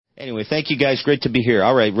Anyway, thank you guys. Great to be here.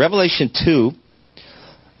 All right, Revelation 2,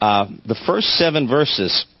 the first 7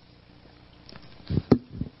 verses.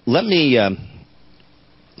 Let me, I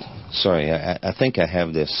think I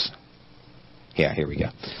have this. Yeah, here we go.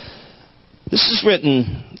 This is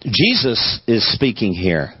written, Jesus is speaking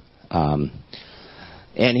here. And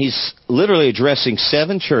he's literally addressing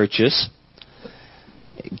 7 churches.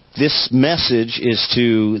 This message is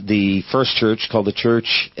to the first church called the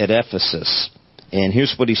church at Ephesus. And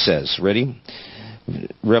here's what he says. Ready?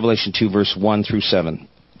 Revelation 2, verse 1 through 7.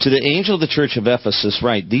 To the angel of the church of Ephesus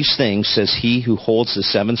write, these things says he who holds the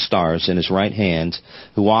 7 stars in his right hand,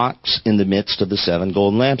 who walks in the midst of the 7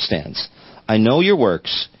 golden lampstands. I know your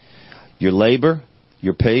works, your labor,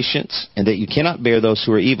 your patience, and that you cannot bear those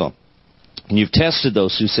who are evil. And you've tested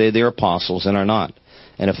those who say they are apostles and are not,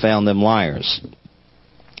 and have found them liars.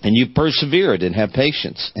 And you've persevered and have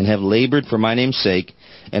patience, and have labored for my name's sake,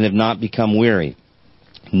 and have not become weary.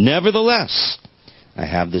 Nevertheless, I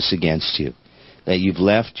have this against you, that you've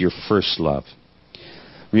left your first love.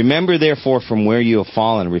 Remember, therefore, from where you have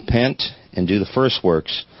fallen, repent and do the first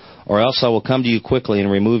works, or else I will come to you quickly and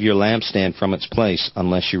remove your lampstand from its place,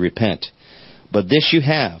 unless you repent. But this you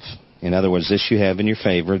have, in other words, this you have in your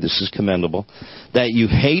favor, this is commendable, that you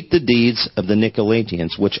hate the deeds of the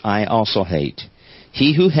Nicolaitans, which I also hate.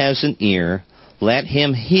 He who has an ear, let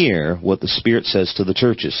him hear what the Spirit says to the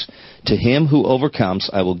churches. To him who overcomes,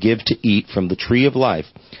 I will give to eat from the tree of life,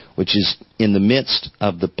 which is in the midst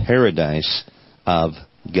of the paradise of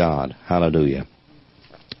God. Hallelujah.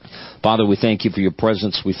 Father, we thank you for your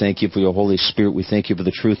presence. We thank you for your Holy Spirit. We thank you for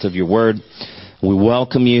the truth of your word. We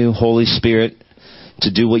welcome you, Holy Spirit,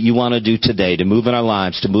 to do what you want to do today, to move in our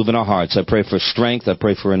lives, to move in our hearts. I pray for strength. I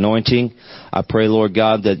pray for anointing. I pray, Lord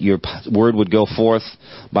God, that your word would go forth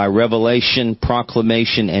by revelation,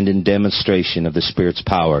 proclamation, and in demonstration of the Spirit's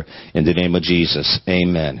power. In the name of Jesus.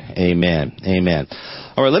 Amen. Amen. Amen.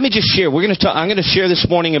 All right, let me just share. I'm going to share this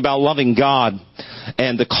morning about loving God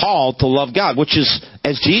and the call to love God, which is,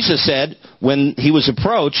 as Jesus said when he was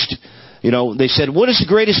approached, they said, what is the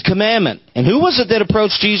greatest commandment? And who was it that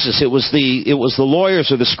approached Jesus? It was the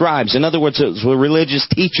lawyers or the scribes. In other words, it was the religious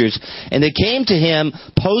teachers. And they came to him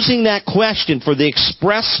posing that question for the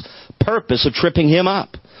express purpose of tripping him up.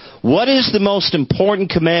 What is the most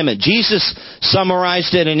important commandment? Jesus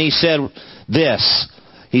summarized it and he said this.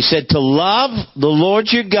 He said, to love the Lord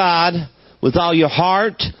your God with all your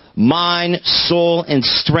heart, mind, soul, and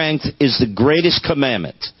strength is the greatest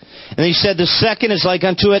commandment. And he said the second is like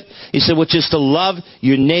unto it. He said, which is to love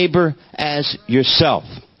your neighbor as yourself.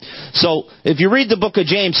 So if you read the book of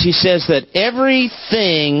James, he says that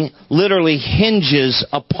everything literally hinges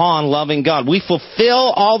upon loving God. We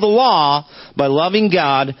fulfill all the law by loving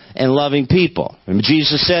God and loving people. And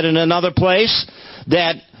Jesus said in another place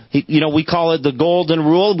that, we call it the golden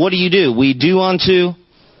rule. What do? We do unto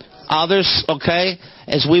others, okay,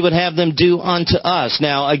 as we would have them do unto us.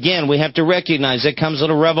 Now, again, we have to recognize that comes with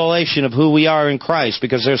a revelation of who we are in Christ,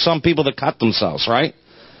 because there are some people that cut themselves, right?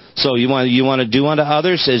 So you want to do unto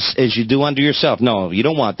others as you do unto yourself. No, you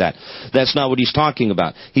don't want that. That's not what he's talking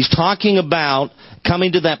about. He's talking about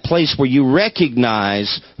coming to that place where you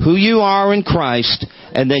recognize who you are in Christ,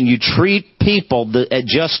 and then you treat people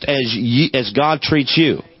just as God treats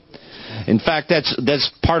you. In fact,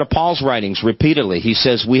 that's part of Paul's writings repeatedly. He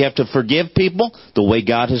says we have to forgive people the way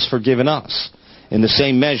God has forgiven us, in the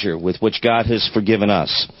same measure with which God has forgiven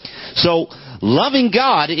us. So, loving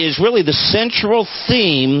God is really the central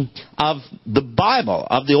theme of the Bible,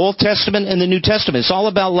 of the Old Testament and the New Testament. It's all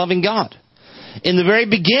about loving God. In the very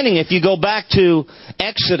beginning, if you go back to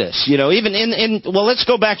Exodus, let's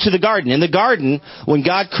go back to the garden. In the garden, when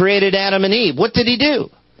God created Adam and Eve, what did he do?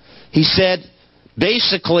 He said,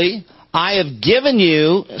 basically, I have given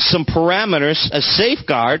you some parameters, a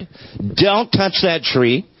safeguard. Don't touch that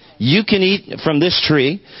tree. You can eat from this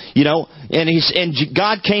tree, and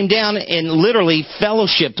God came down and literally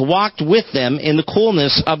fellowshiped, walked with them in the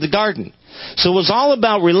coolness of the garden. So it was all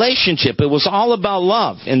about relationship. It was all about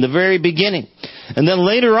love in the very beginning. And then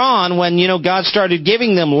later on, when, God started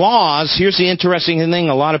giving them laws, here's the interesting thing,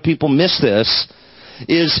 a lot of people miss this,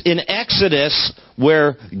 is in Exodus,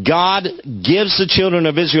 where God gives the children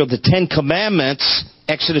of Israel the 10 Commandments,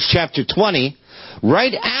 Exodus chapter 20.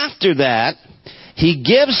 Right after that, he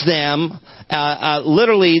gives them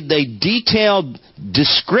literally the detailed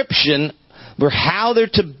description for how they're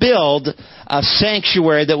to build a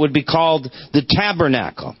sanctuary that would be called the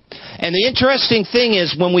tabernacle. And the interesting thing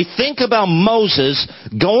is, when we think about Moses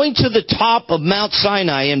going to the top of Mount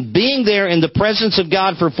Sinai and being there in the presence of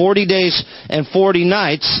God for 40 days and 40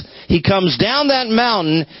 nights, He comes down that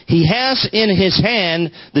mountain. He has in his hand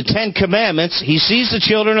the 10 Commandments. He sees the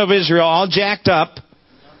children of Israel all jacked up.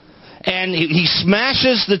 And he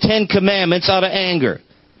smashes the 10 Commandments out of anger.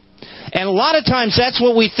 And a lot of times that's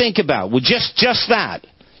what we think about. Well, just that.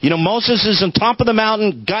 You know, Moses is on top of the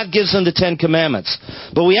mountain. God gives him the 10 Commandments.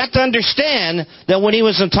 But we have to understand that when he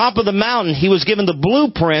was on top of the mountain, he was given the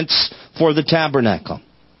blueprints for the tabernacle.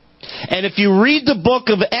 And if you read the book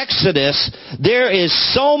of Exodus, there is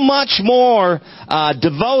so much more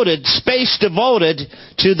space devoted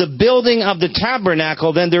to the building of the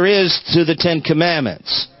tabernacle than there is to the 10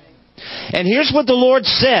 Commandments. And here's what the Lord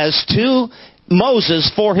says to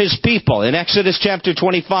Moses for his people in Exodus chapter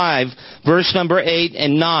 25, verse number 8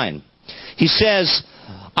 and 9. He says,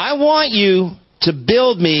 I want you to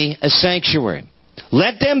build me a sanctuary.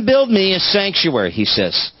 Let them build me a sanctuary, he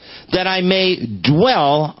says, that I may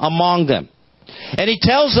dwell among them. And he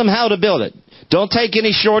tells them how to build it. Don't take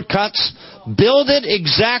any shortcuts. Build it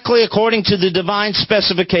exactly according to the divine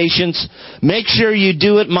specifications. Make sure you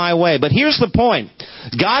do it my way. But here's the point.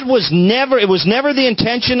 It was never the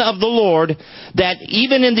intention of the Lord that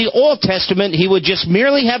even in the Old Testament, He would just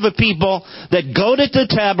merely have a people that go to the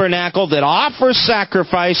tabernacle, that offer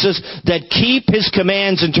sacrifices, that keep His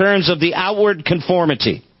commands in terms of the outward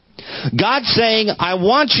conformity. God's saying, I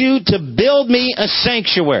want you to build me a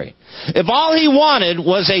sanctuary. If all He wanted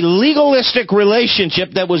was a legalistic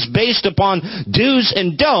relationship that was based upon do's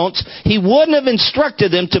and don'ts, He wouldn't have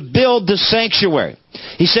instructed them to build the sanctuary.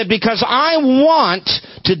 He said, because I want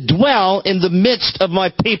to dwell in the midst of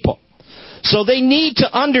my people. So they need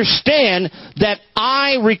to understand that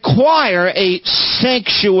I require a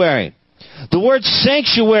sanctuary. The word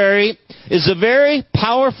sanctuary is a very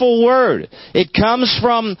powerful word. It comes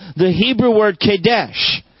from the Hebrew word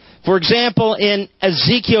kadesh. For example, in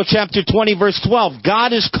Ezekiel chapter 20, verse 12,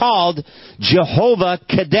 God is called Jehovah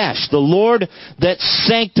Kadesh, the Lord that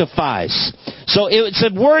sanctifies. So it's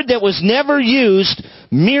a word that was never used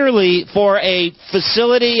merely for a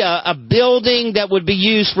facility, a building that would be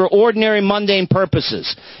used for ordinary mundane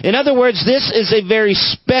purposes. In other words, this is a very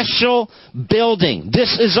special building.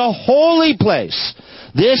 This is a holy place.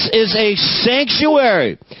 This is a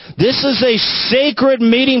sanctuary. This is a sacred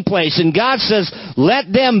meeting place. And God says,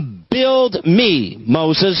 let them build me,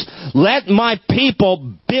 Moses. Let my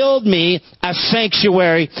people build me a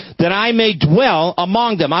sanctuary that I may dwell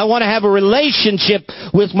among them. I want to have a relationship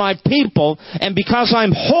with my people. And because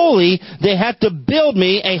I'm holy, they have to build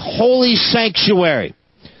me a holy sanctuary.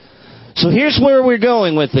 So here's where we're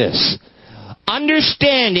going with this.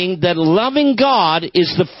 Understanding that loving God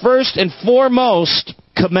is the first and foremost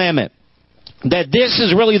commandment. That this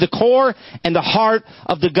is really the core and the heart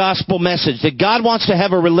of the gospel message. That God wants to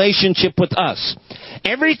have a relationship with us.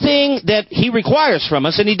 Everything that He requires from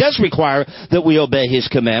us, and He does require that we obey His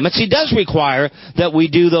commandments. He does require that we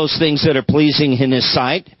do those things that are pleasing in His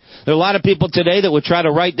sight. There are a lot of people today that would try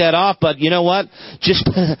to write that off, but you know what? Just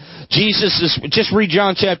read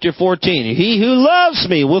John chapter 14. He who loves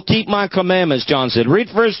me will keep my commandments, John said. Read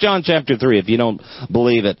 1 John chapter 3 if you don't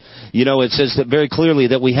believe it. You know, it says that very clearly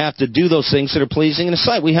that we have to do those things that are pleasing in His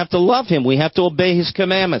sight. We have to love Him. We have to obey His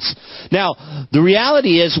commandments. Now, the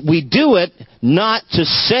reality is we do it not to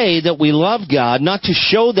say that we love God, not to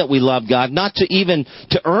show that we love God, not to even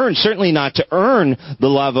to earn, certainly not to earn the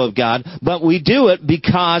love of God, but we do it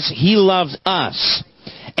because He loves us.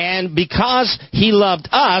 And because He loved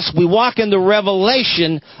us, we walk in the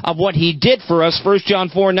revelation of what He did for us. 1 John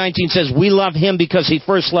 4:19 says, we love Him because He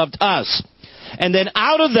first loved us. And then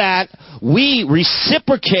out of that, we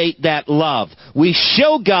reciprocate that love. We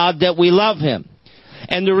show God that we love Him.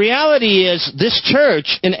 And the reality is, this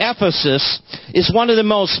church in Ephesus is one of the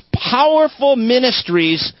most powerful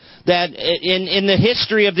ministries that in the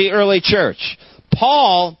history of the early church.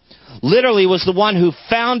 Paul literally was the one who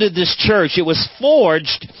founded this church. It was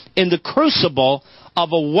forged in the crucible of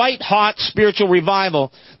a white-hot spiritual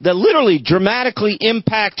revival that literally dramatically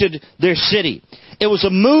impacted their city. It was a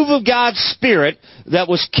move of God's Spirit that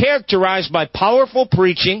was characterized by powerful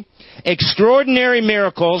preaching, extraordinary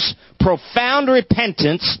miracles, profound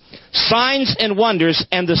repentance, signs and wonders,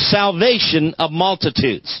 and the salvation of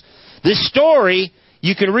multitudes. This story,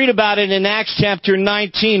 you can read about it in Acts chapter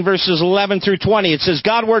 19, verses 11 through 20. It says,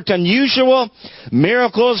 God worked unusual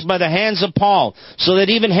miracles by the hands of Paul, so that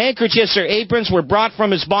even handkerchiefs or aprons were brought from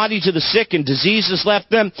his body to the sick, and diseases left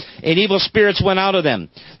them, and evil spirits went out of them.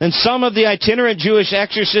 Then some of the itinerant Jewish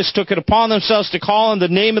exorcists took it upon themselves to call on the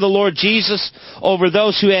name of the Lord Jesus over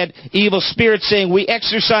those who had evil spirits, saying, we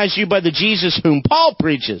exorcise you by the Jesus whom Paul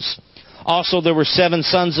preaches. Also, there were 7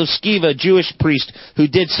 sons of Sceva, a Jewish priest, who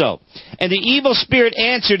did so. And the evil spirit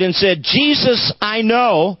answered and said, Jesus I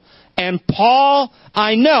know, and Paul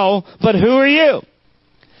I know, but who are you?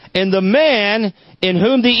 And the man in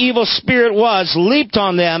whom the evil spirit was leaped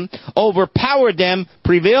on them, overpowered them,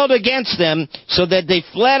 prevailed against them, so that they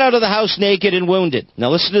fled out of the house naked and wounded. Now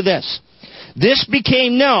listen to this. This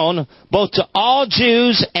became known both to all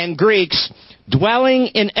Jews and Greeks dwelling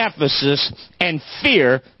in Ephesus, and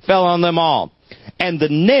fear fell on them all. And the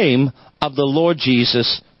name of the Lord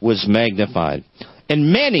Jesus was magnified.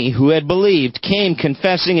 And many who had believed came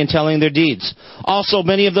confessing and telling their deeds. Also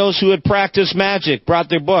many of those who had practiced magic brought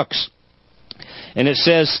their books. And it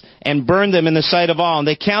says, and burned them in the sight of all. And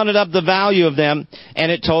they counted up the value of them,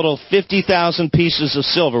 and it totaled 50,000 pieces of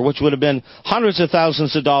silver, which would have been hundreds of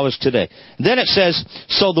thousands of dollars today. And then it says,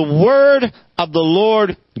 so the word of the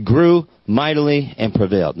Lord grew mightily and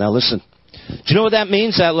prevailed. Now listen, do you know what that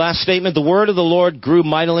means, that last statement? The word of the Lord grew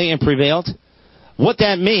mightily and prevailed? What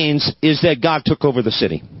that means is that God took over the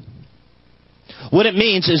city. What it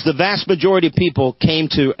means is the vast majority of people came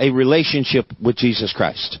to a relationship with Jesus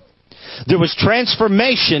Christ. There was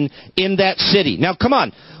transformation in that city. Now, come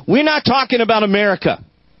on. We're not talking about America.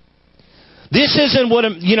 This isn't what,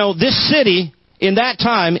 this city in that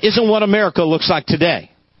time isn't what America looks like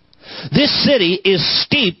today. This city is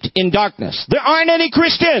steeped in darkness. There aren't any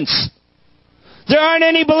Christians. There aren't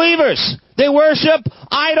any believers. They worship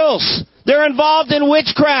idols. They're involved in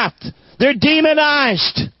witchcraft. They're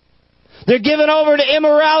demonized. They're given over to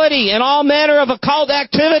immorality and all manner of occult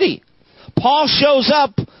activity. Paul shows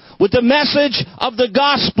up with the message of the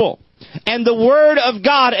gospel, and the word of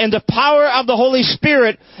God and the power of the Holy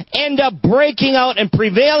Spirit end up breaking out and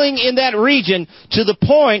prevailing in that region to the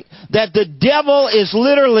point that the devil is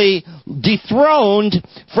literally dethroned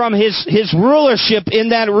from his rulership in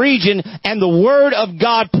that region, and the word of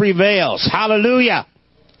God prevails. Hallelujah.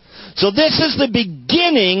 So this is the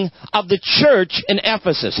beginning of the church in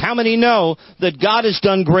Ephesus. How many know that God has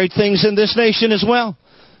done great things in this nation as well?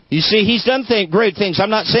 You see, He's done great things. I'm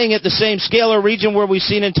not saying at the same scale or region where we've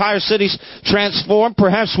seen entire cities transform.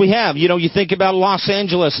 Perhaps we have. You think about Los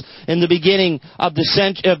Angeles in the beginning of the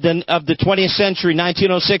 20th century,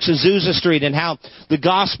 1906, Azusa Street, and how the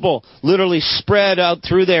gospel literally spread out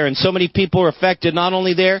through there, and so many people were affected, not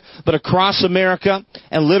only there, but across America,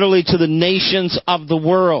 and literally to the nations of the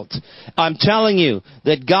world. I'm telling you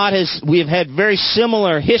that we have had very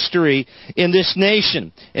similar history in this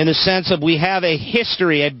nation, in the sense of we have a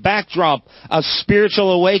history, a backdrop of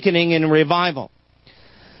spiritual awakening and revival.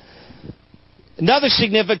 Another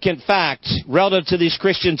significant fact relative to these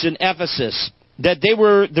Christians in Ephesus, that they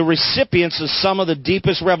were the recipients of some of the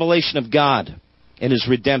deepest revelation of God in His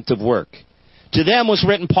redemptive work. To them was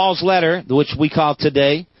written Paul's letter, which we call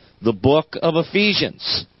today the book of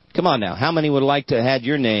Ephesians. Come on now, how many would like to have had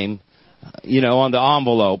your name on the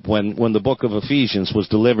envelope when the book of Ephesians was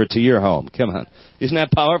delivered to your home? Come on. Isn't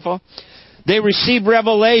that powerful? They received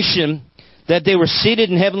revelation that they were seated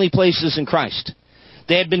in heavenly places in Christ.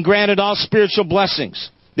 They had been granted all spiritual blessings.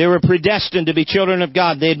 They were predestined to be children of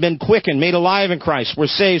God. They had been quickened, made alive in Christ, were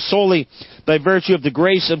saved solely by virtue of the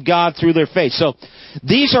grace of God through their faith. So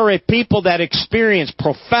these are a people that experienced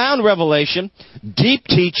profound revelation, deep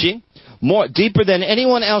teaching, deeper than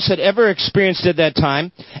anyone else had ever experienced at that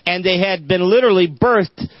time, and they had been literally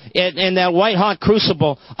birthed in that white-hot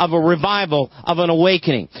crucible of a revival, of an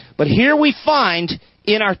awakening. But here we find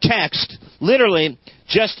in our text, literally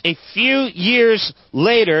just a few years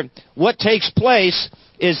later, what takes place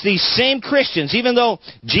is these same Christians, even though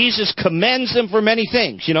Jesus commends them for many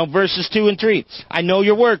things, verses 2 and 3. I know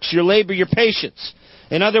your works, your labor, your patience.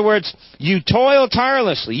 In other words, you toil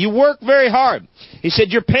tirelessly. You work very hard. He said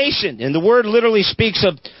you're patient. And the word literally speaks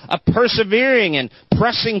of persevering and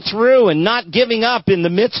pressing through and not giving up in the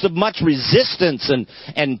midst of much resistance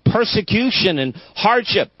and persecution and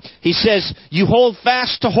hardship. He says you hold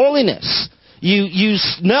fast to holiness. You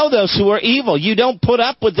know those who are evil. You don't put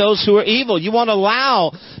up with those who are evil. You won't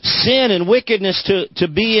allow sin and wickedness to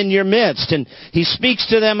be in your midst. And he speaks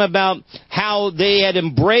to them about how they had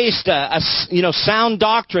embraced a sound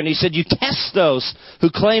doctrine. He said, you test those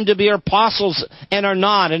who claim to be apostles and are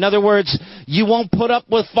not. In other words, you won't put up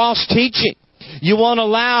with false teaching. You won't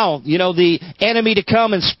allow, the enemy to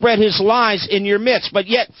come and spread his lies in your midst. But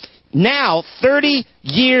yet, now, 30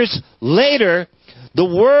 years later, the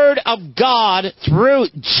Word of God through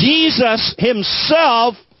Jesus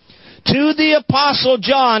Himself to the Apostle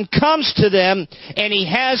John comes to them, and he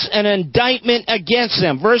has an indictment against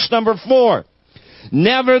them. Verse number 4.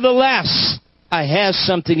 Nevertheless, I have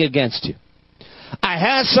something against you. I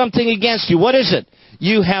have something against you. What is it?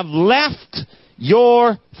 You have left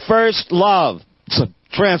your first love. Some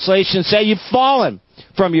translations say you've fallen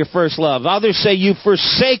from your first love. Others say you've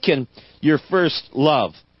forsaken your first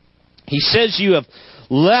love. He says you have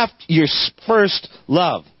left your first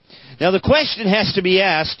love. Now the question has to be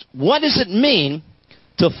asked, what does it mean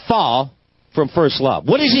to fall from first love?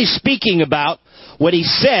 What is he speaking about when he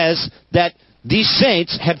says that these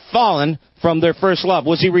saints had fallen from their first love?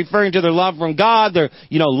 Was he referring to their love from God, their,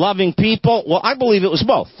 loving people? Well, I believe it was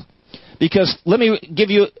both. Because let me give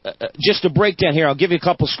you just a breakdown here. I'll give you a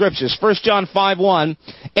couple scriptures. 1 John 5:1.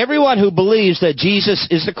 Everyone who believes that Jesus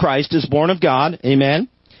is the Christ is born of God. Amen.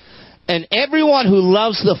 And everyone who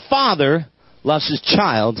loves the Father loves his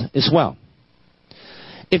child as well.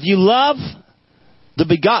 If you love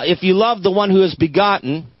the one who is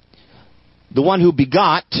begotten, the one who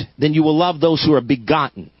begot, then you will love those who are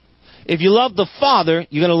begotten. If you love the Father,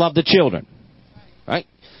 you're going to love the children. Right?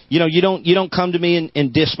 You don't come to me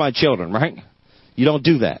and diss my children, right? You don't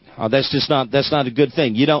do that. That's not a good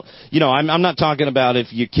thing. I'm not talking about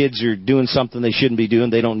if your kids are doing something they shouldn't be doing,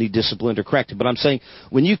 they don't need disciplined or corrected. But I'm saying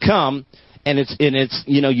when you come and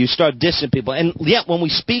you start dissing people, and yet when we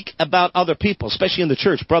speak about other people, especially in the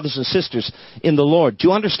church, brothers and sisters in the Lord, do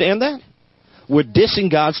you understand that? We're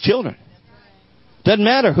dissing God's children. Doesn't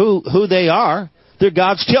matter who they are. They're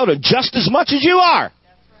God's children just as much as you are.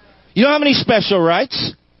 You don't have any special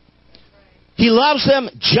rights. He loves them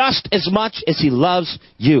just as much as he loves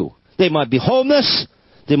you. They might be homeless.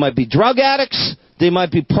 They might be drug addicts. They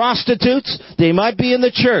might be prostitutes. They might be in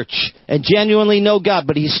the church and genuinely know God,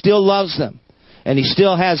 but he still loves them. And he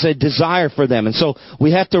still has a desire for them. And so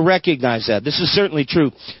we have to recognize that. This is certainly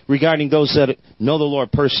true regarding those that know the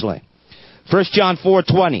Lord personally. 1 John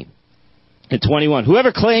 4:20 and 21.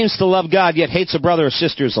 Whoever claims to love God yet hates a brother or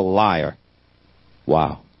sister is a liar.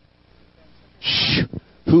 Wow.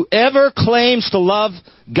 Whoever claims to love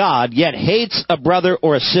God yet hates a brother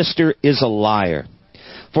or a sister is a liar.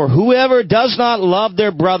 For whoever does not love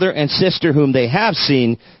their brother and sister whom they have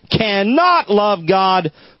seen cannot love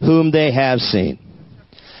God whom they have seen.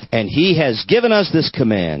 And he has given us this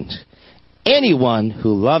command. Anyone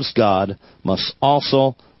who loves God must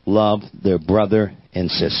also love their brother and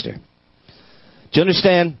sister. Do you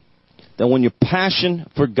understand that when your passion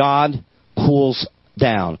for God cools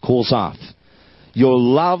off, your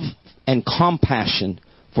love and compassion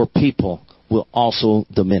for people will also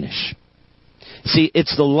diminish? See,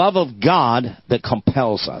 it's the love of God that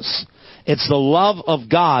compels us. It's the love of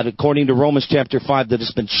God, according to Romans chapter 5, that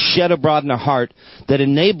has been shed abroad in our heart that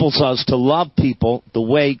enables us to love people the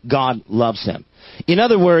way God loves them. In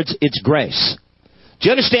other words, it's grace. Do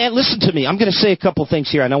you understand? Listen to me. I'm going to say a couple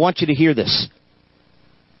things here, and I want you to hear this.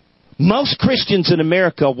 Most Christians in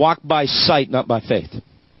America walk by sight, not by faith.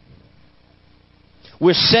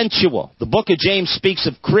 We're sensual. The book of James speaks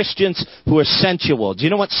of Christians who are sensual. Do you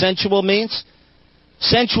know what sensual means?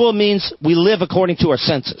 Sensual means we live according to our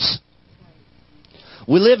senses.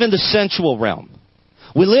 We live in the sensual realm.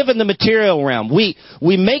 We live in the material realm. We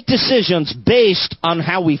make decisions based on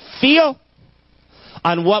how we feel,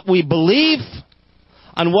 on what we believe,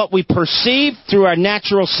 on what we perceive through our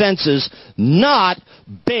natural senses, not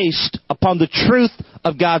based upon the truth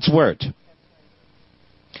of God's Word.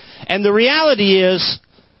 And the reality is,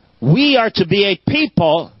 we are to be a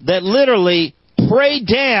people that literally pray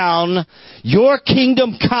down, your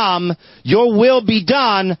kingdom come, your will be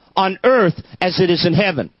done on earth as it is in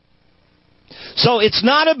heaven. So it's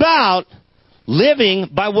not about living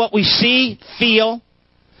by what we see, feel,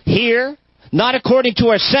 hear, not according to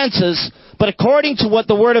our senses, but according to what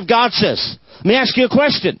the Word of God says. Let me ask you a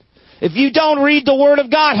question. If you don't read the Word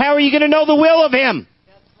of God, how are you going to know the will of Him?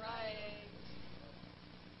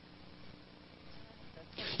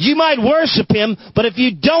 You might worship Him, but if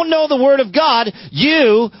you don't know the Word of God,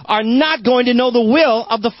 you are not going to know the will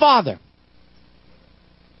of the Father.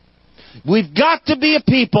 We've got to be a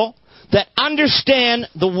people that understand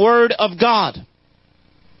the Word of God.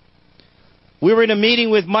 We were in a meeting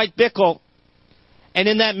with Mike Bickle, and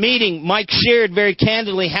in that meeting, Mike shared very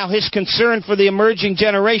candidly how his concern for the emerging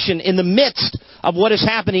generation in the midst of what is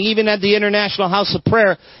happening, even at the International House of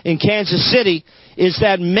Prayer in Kansas City, is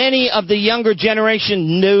that many of the younger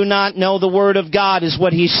generation do not know the Word of God, is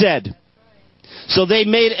what he said. So they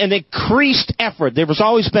made an increased effort. There has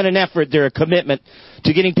always been an effort there, a commitment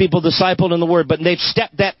to getting people discipled in the Word, but they've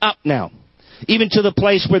stepped that up now. Even to the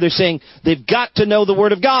place where they're saying they've got to know the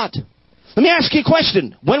Word of God. Let me ask you a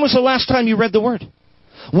question. When was the last time you read the Word?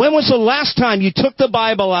 When was the last time you took the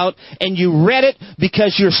Bible out and you read it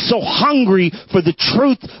because you're so hungry for the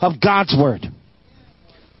truth of God's Word?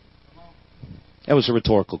 That was a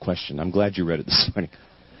rhetorical question. I'm glad you read it this morning.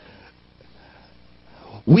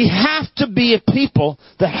 We have to be a people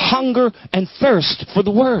that hunger and thirst for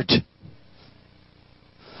the Word.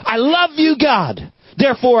 I love you, God.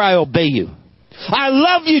 Therefore, I obey you. I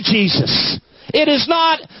love you, Jesus. It is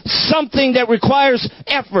not something that requires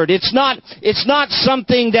effort. It's not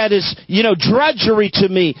something that is, drudgery to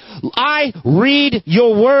me. I read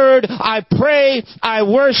your word. I pray. I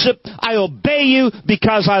worship. I obey you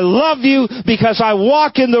because I love you, because I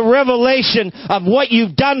walk in the revelation of what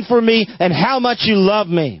you've done for me and how much you love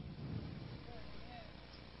me.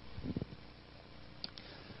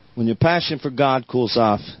 When your passion for God cools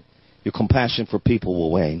off, your compassion for people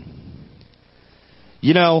will wane.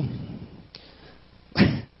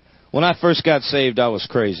 When I first got saved, I was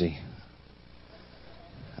crazy.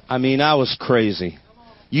 I was crazy.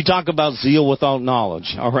 You talk about zeal without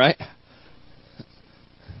knowledge, all right?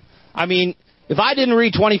 If I didn't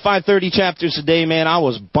read 25, 30 chapters a day, man, I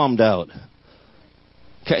was bummed out.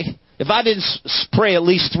 Okay? If I didn't pray at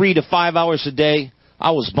least 3 to 5 hours a day,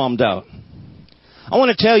 I was bummed out. I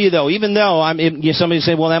want to tell you, though, even though somebody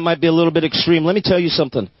say, well, that might be a little bit extreme. Let me tell you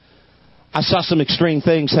something. I saw some extreme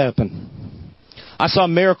things happen. I saw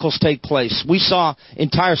miracles take place. We saw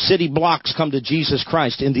entire city blocks come to Jesus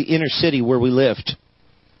Christ in the inner city where we lived.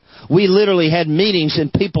 We literally had meetings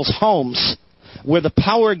in people's homes where the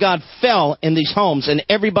power of God fell in these homes, and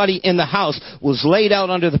everybody in the house was laid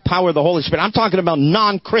out under the power of the Holy Spirit. I'm talking about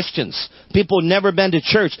non-Christians, people who've never been to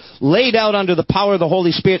church, laid out under the power of the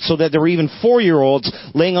Holy Spirit, so that there were even 4-year-olds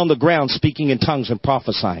laying on the ground speaking in tongues and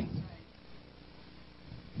prophesying.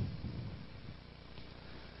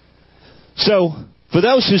 So, for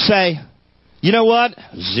those who say, you know what,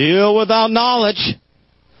 zeal without knowledge,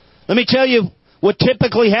 let me tell you what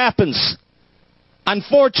typically happens.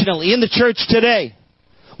 Unfortunately, in the church today,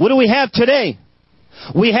 what do we have today?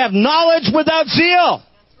 We have knowledge without zeal.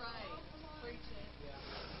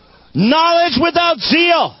 Knowledge without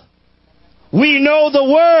zeal. We know the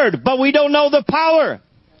word, but we don't know the power.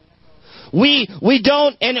 We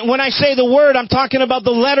don't, and when I say the word, I'm talking about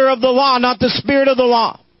the letter of the law, not the spirit of the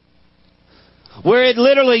law. Where it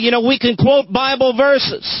literally, we can quote Bible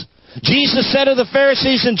verses. Jesus said to the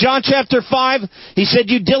Pharisees in John chapter 5, He said,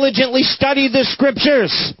 you diligently study the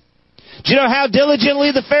Scriptures. Do you know how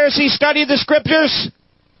diligently the Pharisees studied the Scriptures?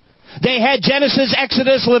 They had Genesis,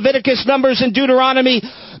 Exodus, Leviticus, Numbers, and Deuteronomy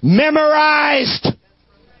memorized.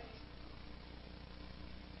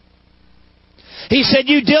 He said,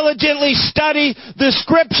 you diligently study the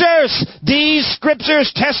Scriptures. These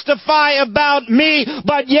Scriptures testify about me,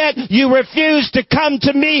 but yet you refuse to come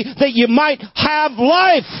to me that you might have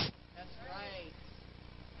life. That's right.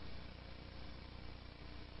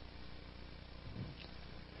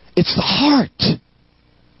 It's the heart.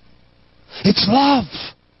 It's love.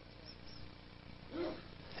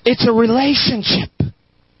 It's a relationship.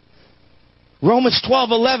 Romans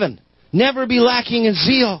 12:11. Never be lacking in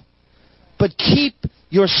zeal, but keep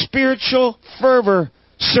your spiritual fervor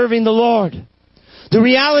serving the Lord. The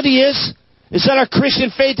reality is that our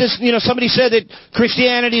Christian faith is, somebody said that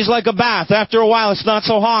Christianity is like a bath. After a while, it's not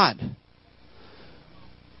so hot.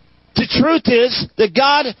 The truth is that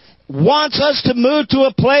God wants us to move to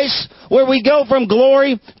a place where we go from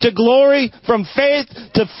glory to glory, from faith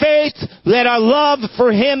to faith, that our love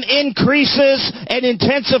for Him increases and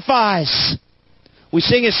intensifies. We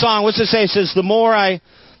sing a song. What's it say? It says, the more I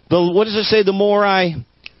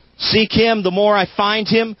seek Him, the more I find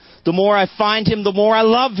Him. The more I find Him, the more I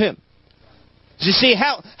love Him. You see,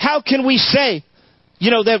 how can we say,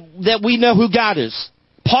 that we know who God is?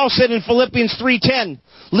 Paul said in Philippians 3:10,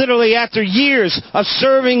 literally after years of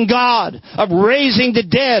serving God, of raising the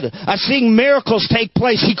dead, of seeing miracles take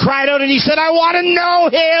place, he cried out and he said, I want to know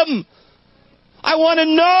Him. I want to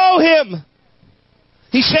know Him.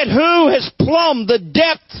 He said, who has plumbed the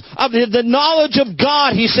depth of the knowledge of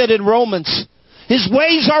God, he said in Romans. His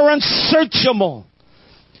ways are unsearchable.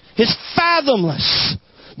 His fathomless.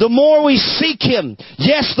 The more we seek Him,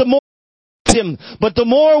 yes, the more we seek Him, but the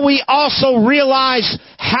more we also realize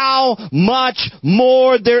how much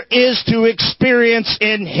more there is to experience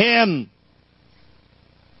in Him.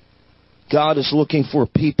 God is looking for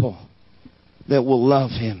people that will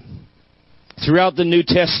love Him. Throughout the New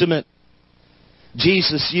Testament,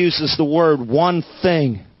 Jesus uses the word one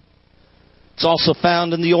thing. It's also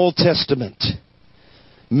found in the Old Testament.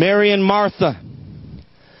 Mary and Martha.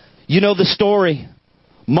 You know the story.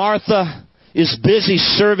 Martha is busy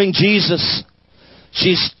serving Jesus.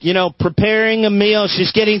 She's, preparing a meal.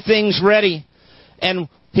 She's getting things ready. And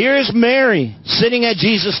here's Mary sitting at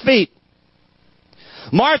Jesus' feet.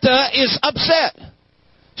 Martha is upset.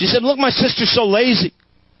 She said, look, my sister's so lazy.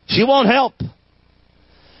 She won't help.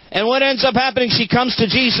 And what ends up happening, she comes to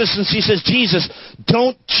Jesus and she says, Jesus,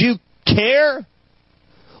 don't you care?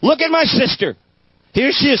 Look at my sister.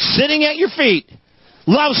 Here she is sitting at your feet,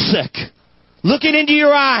 lovesick, looking into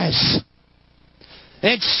your eyes.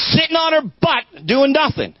 And it's sitting on her butt doing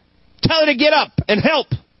nothing. Tell her to get up and help.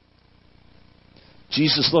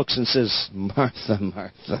 Jesus looks and says, Martha,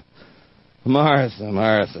 Martha, Martha,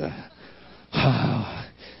 Martha. Oh,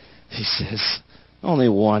 he says, only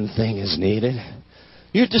one thing is needed.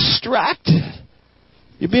 You're distracted.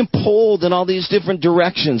 You're being pulled in all these different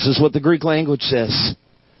directions, is what the Greek language says.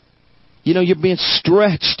 You know, you're being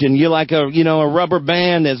stretched, and you're like a rubber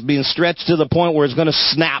band that's being stretched to the point where it's going to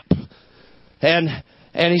snap. And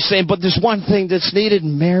he's saying, but there's one thing that's needed.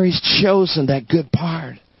 Mary's chosen that good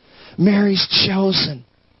part. Mary's chosen.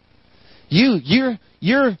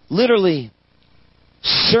 You're literally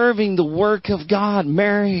serving the work of God.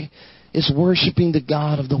 Mary is worshiping the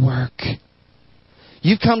God of the work.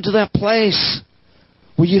 You've come to that place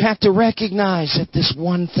where you have to recognize that this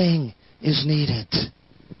one thing is needed.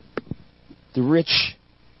 The rich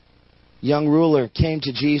young ruler came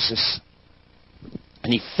to Jesus,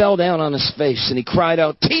 and he fell down on his face and he cried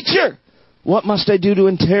out, Teacher, what must I do to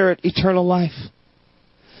inherit eternal life?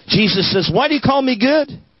 Jesus says, why do you call me good?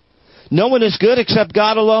 No one is good except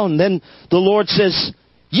God alone. Then the Lord says,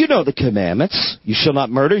 you know the commandments. You shall not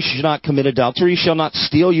murder. You shall not commit adultery. You shall not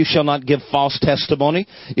steal. You shall not give false testimony.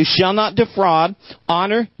 You shall not defraud.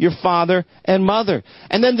 Honor your father and mother.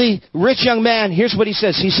 And then the rich young man, here's what he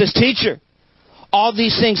says. He says, Teacher, all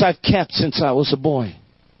these things I've kept since I was a boy.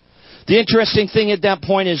 The interesting thing at that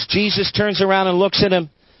point is Jesus turns around and looks at him.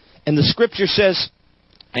 And the scripture says,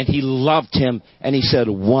 and he loved him. And he said,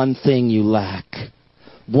 one thing you lack.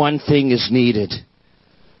 One thing is needed.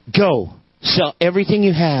 Go, sell everything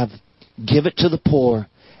you have, give it to the poor,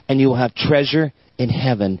 and you will have treasure in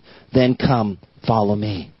heaven. Then come, follow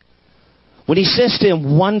me. When he says to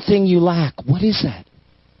him, one thing you lack, what is that?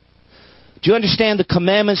 Do you understand the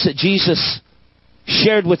commandments that Jesus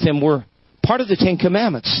shared with him were part of the 10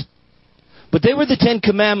 Commandments? But they were the 10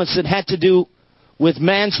 Commandments that had to do with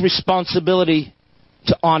man's responsibility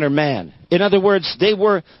to honor man. In other words, they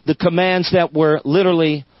were the commands that were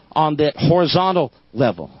literally on that horizontal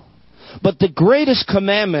level. But the greatest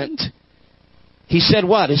commandment, he said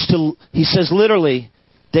what? He says literally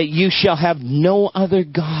that you shall have no other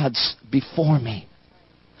gods before me.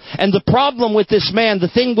 And the problem with this man, the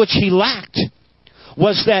thing which he lacked,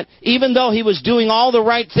 was that even though he was doing all the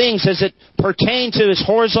right things as it pertained to his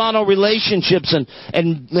horizontal relationships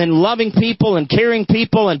and loving people and caring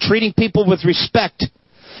people and treating people with respect,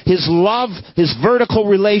 his love, his vertical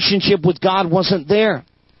relationship with God wasn't there.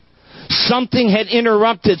 Something had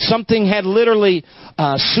interrupted. Something had literally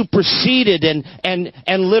superseded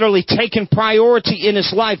and literally taken priority in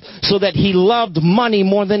his life so that he loved money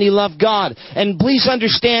more than he loved God. And please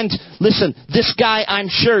understand, listen, this guy, I'm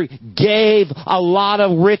sure, gave a lot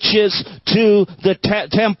of riches to the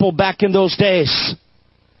temple back in those days.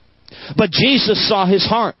 But Jesus saw his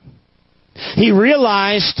heart. He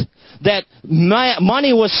realized that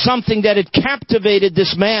money was something that had captivated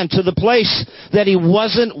this man to the place that he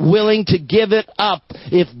wasn't willing to give it up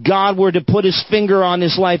if God were to put his finger on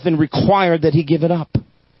his life and require that he give it up.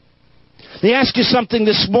 Let me ask you something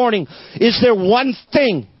this morning. Is there one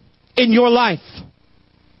thing in your life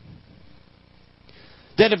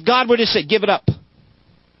that if God were to say, give it up,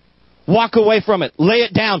 walk away from it, lay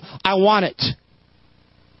it down, I want it,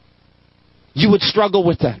 you would struggle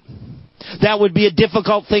with that? That would be a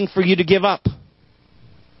difficult thing for you to give up.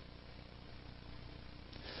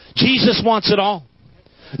 Jesus wants it all.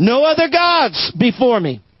 No other gods before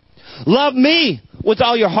me. Love me with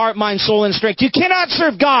all your heart, mind, soul, and strength. You cannot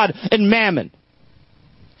serve God and mammon.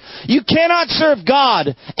 You cannot serve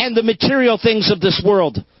God and the material things of this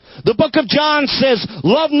world. The book of John says,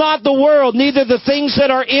 love not the world, neither the things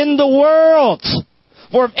that are in the world.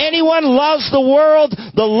 For if anyone loves the world,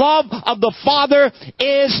 the love of the Father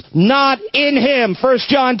is not in him.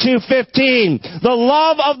 1 John 2:15. The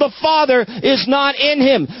love of the Father is not in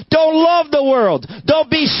him. Don't love the world.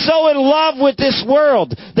 Don't be so in love with this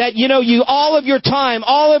world that, all of your time,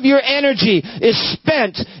 all of your energy is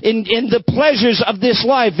spent in the pleasures of this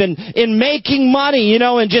life and in making money,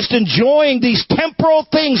 and just enjoying these temporal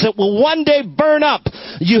things that will one day burn up.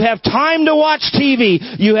 You have time to watch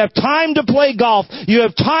TV. You have time to play golf. You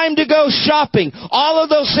have time to go shopping. All of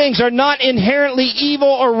those things are not inherently evil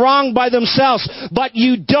or wrong by themselves, but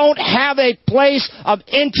you don't have a place of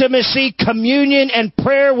intimacy, communion, and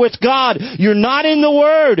prayer with God. You're not in the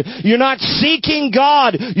Word. You're not seeking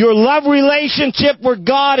God. Your love relationship with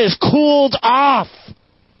God is cooled off.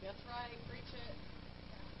 That's right. Preach it.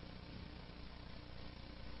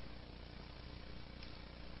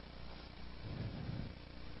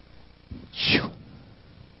 Phew.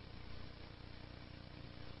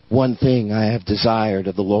 One thing I have desired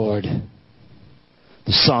of the Lord,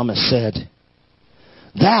 the psalmist said,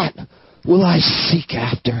 that will I seek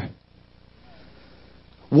after.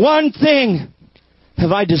 One thing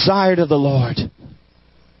have I desired of the Lord.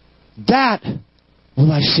 That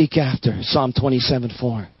will I seek after. Psalm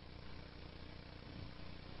 27:4.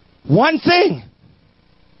 One thing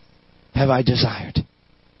have I desired.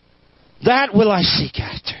 That will I seek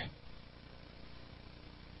after.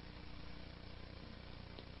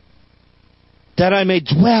 That I may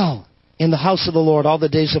dwell in the house of the Lord all the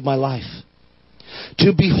days of my life.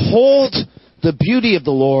 To behold the beauty of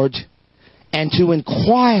the Lord and to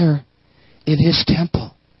inquire in His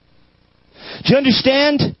temple. Do you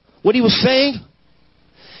understand what he was saying?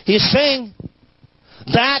 He is saying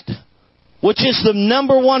that which is the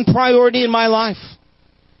number one priority in my life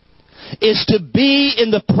is to be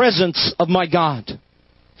in the presence of my God.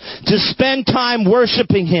 To spend time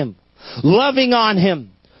worshiping Him, loving on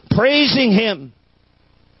Him, praising Him.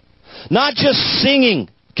 Not just singing.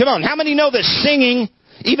 Come on, how many know that singing,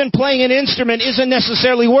 even playing an instrument, isn't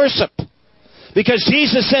necessarily worship? Because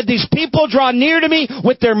Jesus said, these people draw near to me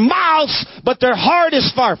with their mouths, but their heart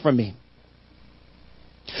is far from me.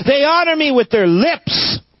 They honor me with their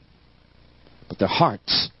lips, but their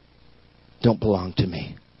hearts don't belong to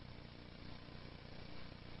me.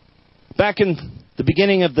 Back in the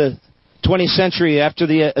beginning of the 20th century, after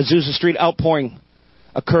the Azusa Street outpouring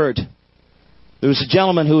occurred, there was a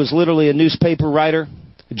gentleman who was literally a newspaper writer,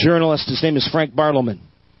 a journalist. His name is Frank Bartleman.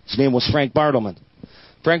 His name was Frank Bartleman.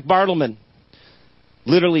 Frank Bartleman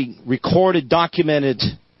literally recorded, documented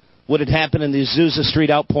what had happened in the Azusa Street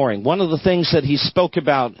outpouring. One of the things that he spoke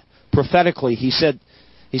about prophetically, he said,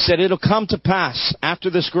 it'll come to pass after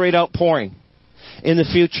this great outpouring in the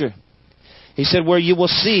future. He said, where you will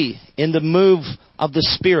see in the move of the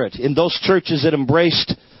Spirit, in those churches that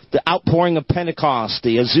embraced the outpouring of Pentecost,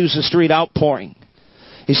 the Azusa Street outpouring.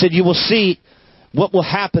 He said, you will see what will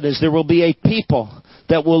happen is there will be a people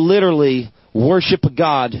that will literally worship a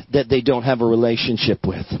God that they don't have a relationship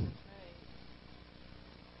with.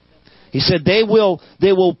 He said they will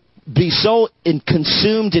be so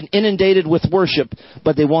consumed and inundated with worship,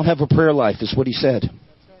 but they won't have a prayer life, is what he said.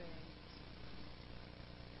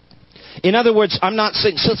 In other words, I'm not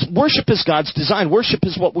saying, so worship is God's design. Worship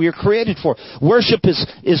is what we are created for. Worship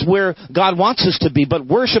is where God wants us to be, but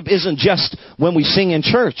worship isn't just when we sing in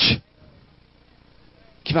church.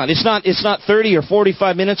 Come on, it's not 30 or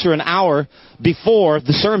 45 minutes or an hour before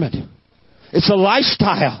the sermon. It's a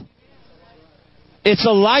lifestyle. It's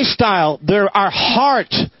a lifestyle. Our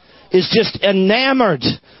heart is just enamored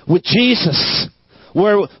with Jesus.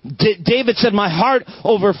 Where David said, my heart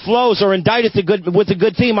overflows or indicteth with a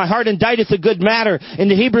good theme. My heart indicteth a good matter. In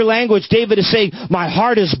the Hebrew language, David is saying, my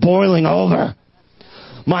heart is boiling over.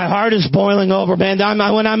 My heart is boiling over, man.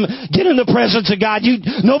 When I'm getting in the presence of God,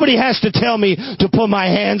 nobody has to tell me to put my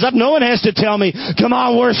hands up. No one has to tell me, come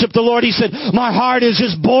on, worship the Lord. He said, my heart is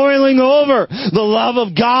just boiling over. The love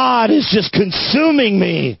of God is just consuming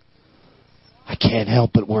me. I can't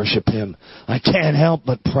help but worship Him. I can't help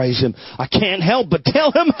but praise Him. I can't help but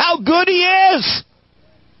tell Him how good He is.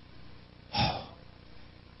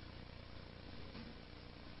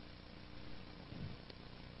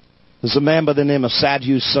 There's a man by the name of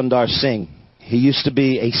Sadhu Sundar Singh. He used to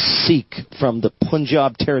be a Sikh from the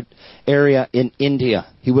Punjab area in India.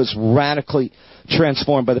 He was radically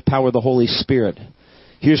transformed by the power of the Holy Spirit.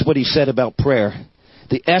 Here's what he said about prayer.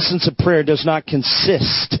 The essence of prayer does not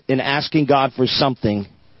consist in asking God for something,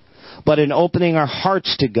 but in opening our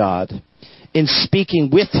hearts to God, in speaking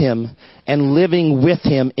with Him, and living with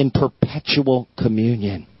Him in perpetual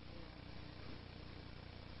communion.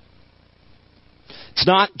 It's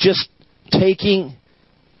not just taking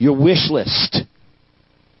your wish list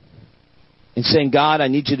and saying, God, I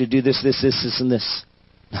need you to do this, this, this, this, and this.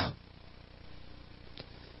 No.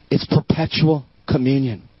 It's perpetual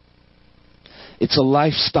communion. It's a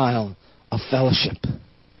lifestyle of fellowship.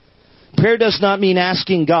 Prayer does not mean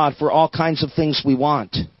asking God for all kinds of things we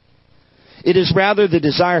want. It is rather the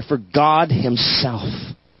desire for God Himself,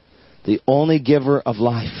 the only giver of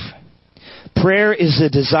life. Prayer is the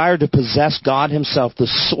desire to possess God Himself, the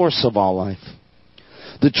source of all life.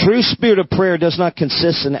 The true spirit of prayer does not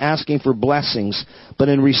consist in asking for blessings, but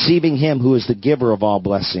in receiving Him who is the giver of all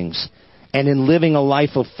blessings, and in living a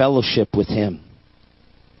life of fellowship with Him.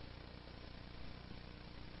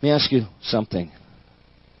 Let me ask you something.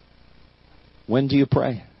 When do you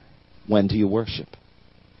pray? When do you worship?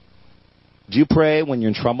 Do you pray when you're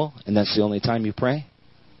in trouble and that's the only time you pray?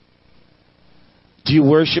 Do you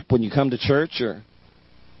worship when you come to church or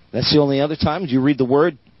that's the only other time? Do you read the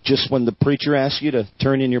Word just when the preacher asks you to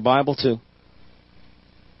turn in your Bible to?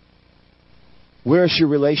 Where is your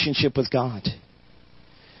relationship with God?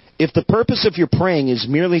 If the purpose of your praying is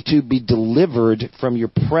merely to be delivered from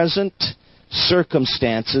your present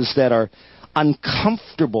circumstances that are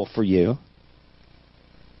uncomfortable for you,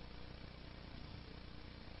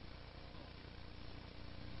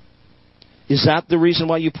 is that the reason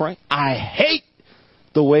why you pray? I hate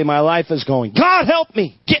the way my life is going. God help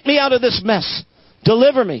me. Get me out of this mess.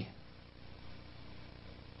 Deliver me.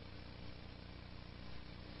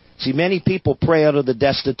 See, many people pray out of the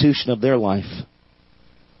destitution of their life.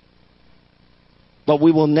 But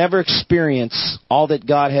we will never experience all that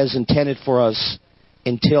God has intended for us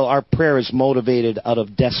until our prayer is motivated out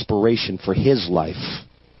of desperation for His life.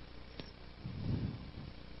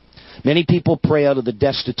 Many people pray out of the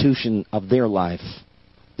destitution of their life,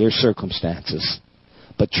 their circumstances.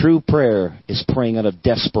 But true prayer is praying out of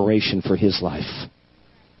desperation for His life.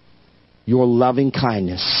 Your loving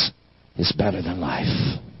kindness is better than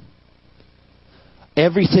life.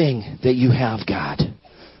 Everything that you have, God,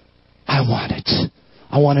 I want it.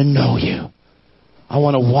 I want to know you. I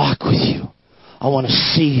want to walk with you. I want to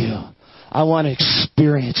see you. I want to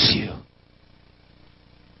experience you.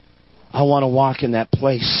 I want to walk in that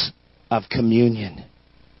place of communion.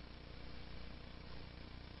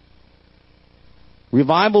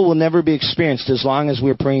 Revival will never be experienced as long as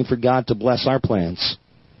we're praying for God to bless our plans.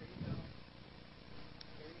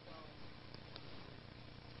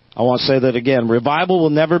 I want to say that again. Revival will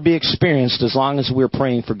never be experienced as long as we're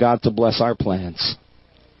praying for God to bless our plans.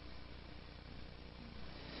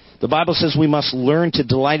 The Bible says we must learn to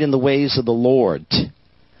delight in the ways of the Lord,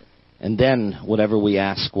 and then whatever we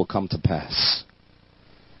ask will come to pass.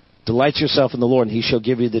 Delight yourself in the Lord, and He shall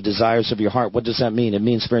give you the desires of your heart. What does that mean? It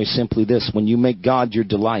means very simply this: when you make God your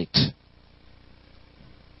delight,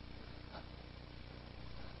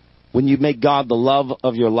 when you make God the love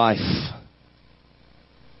of your life,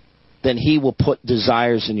 then He will put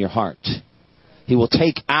desires in your heart. He will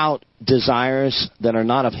take out desires that are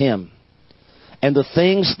not of Him. And the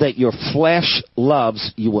things that your flesh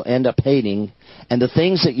loves, you will end up hating. And the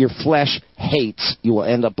things that your flesh hates, you will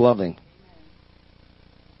end up loving.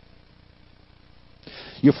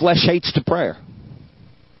 Your flesh hates to pray.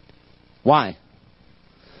 Why?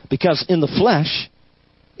 Because in the flesh,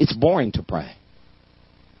 it's boring to pray.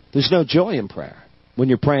 There's no joy in prayer when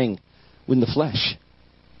you're praying in the flesh.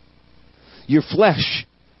 Your flesh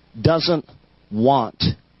doesn't want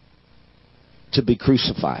to be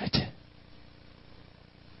crucified.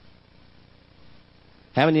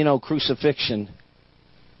 How many know crucifixion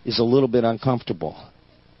is a little bit uncomfortable?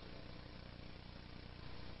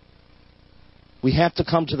 We have to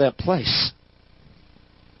come to that place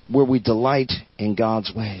where we delight in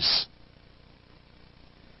God's ways.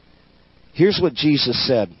 Here's what Jesus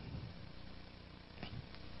said.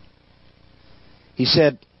 He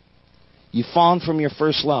said, "You've fallen from your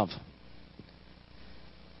first love."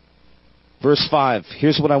 Verse 5,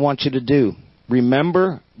 here's what I want you to do.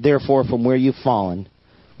 "Remember, therefore, from where you've fallen,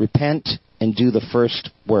 repent and do the first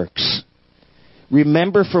works."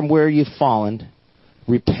 Remember from where you've fallen,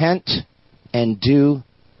 repent and do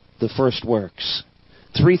the first works.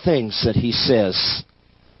 3 things that he says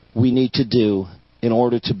we need to do in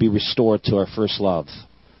order to be restored to our first love.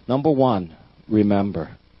 Number 1, remember.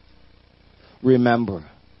 Remember.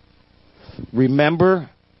 Remember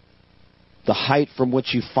the height from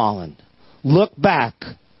which you've fallen. Look back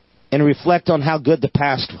and reflect on how good the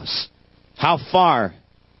past was. How far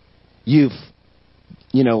you've,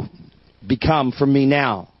 become from me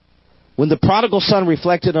now. When the prodigal son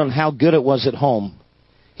reflected on how good it was at home,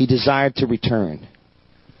 he desired to return.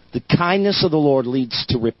 The kindness of the Lord leads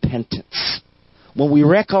to repentance. When we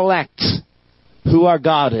recollect who our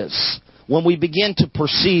God is, when we begin to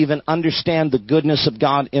perceive and understand the goodness of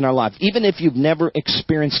God in our life, even if you've never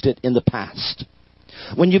experienced it in the past,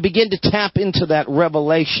 when you begin to tap into that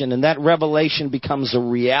revelation, and that revelation becomes a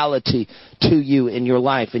reality to you in your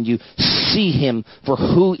life, and you see Him for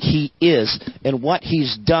who He is and what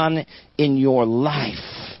He's done in your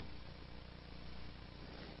life,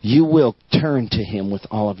 you will turn to Him with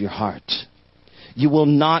all of your heart. You will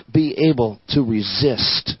not be able to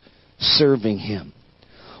resist serving Him.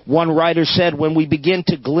 One writer said, when we begin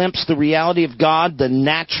to glimpse the reality of God, the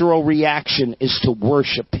natural reaction is to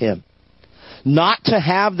worship Him. Not to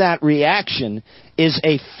have that reaction is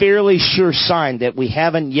a fairly sure sign that we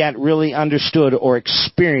haven't yet really understood or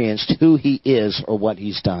experienced who He is or what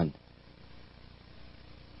He's done.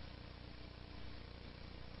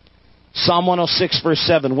 Psalm 106 verse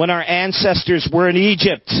 7, when our ancestors were in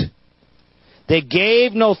Egypt, they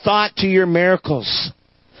gave no thought to your miracles.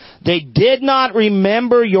 They did not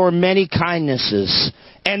remember your many kindnesses,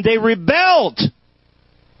 and they rebelled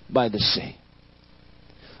by the sea.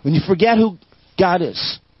 When you forget who God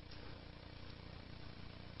is,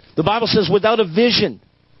 The Bible says without a vision,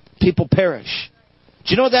 people perish.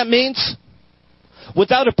 Do you know what that means?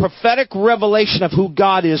 Without a prophetic revelation of who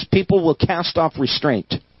God is, people will cast off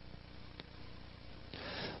restraint.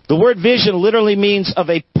 The word vision literally means of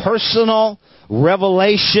a personal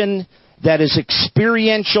revelation that is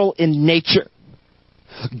experiential in nature.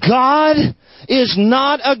 God is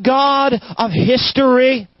not a God of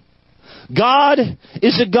history. God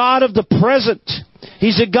is a God of the present.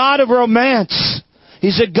 He's a God of romance.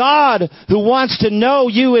 He's a God who wants to know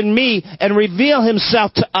you and me and reveal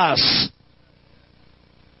Himself to us.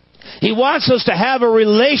 He wants us to have a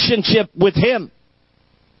relationship with Him.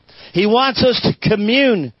 He wants us to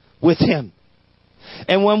commune with Him.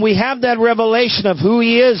 And when we have that revelation of who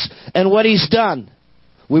He is and what He's done,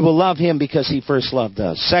 we will love Him because He first loved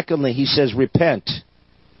us. Secondly, He says, repent.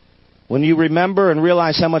 When you remember and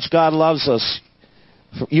realize how much God loves us,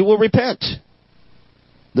 you will repent.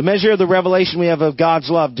 The measure of the revelation we have of God's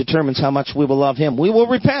love determines how much we will love Him. We will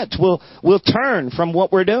repent. We'll turn from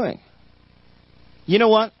what we're doing. You know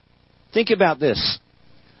what? Think about this.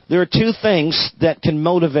 There are two things that can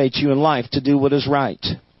motivate you in life to do what is right.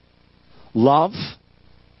 Love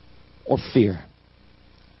or fear.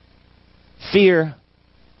 Fear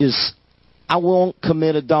is, I won't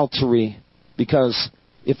commit adultery because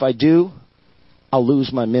if I do, I'll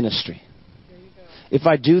lose my ministry. If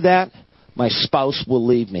I do that, my spouse will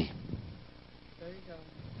leave me.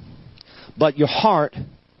 But your heart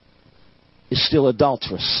is still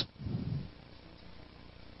adulterous.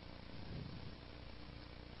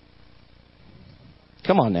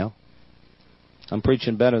 Come on now. I'm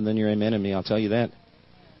preaching better than your amen in me, I'll tell you that.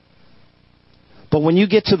 But when you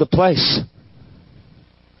get to the place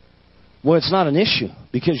where it's not an issue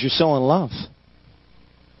because you're so in love,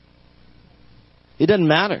 it doesn't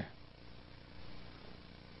matter.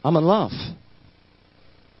 I'm in love.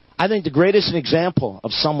 I think the greatest example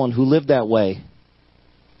of someone who lived that way,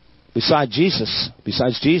 besides Jesus,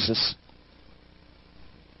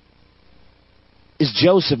 is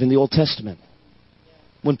Joseph in the Old Testament.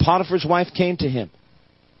 When Potiphar's wife came to him,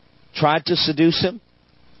 tried to seduce him,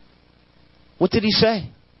 what did he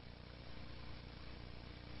say?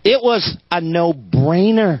 It was a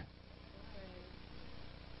no-brainer.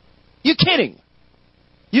 You kidding?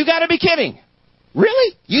 You got to be kidding.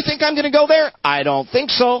 Really? You think I'm going to go there? I don't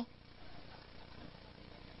think so.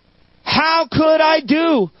 How could I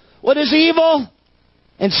do what is evil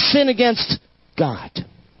and sin against God?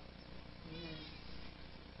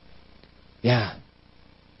 Yeah.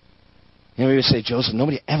 And we would say, Joseph,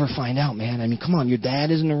 nobody ever find out, man. I mean, come on, your dad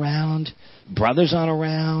isn't around. Brothers aren't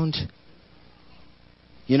around.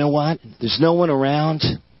 You know what? There's no one around.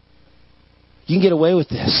 You can get away with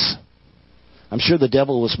this. I'm sure the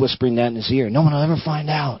devil was whispering that in his ear. No one will ever find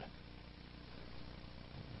out.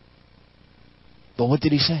 But what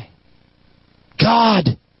did he say? God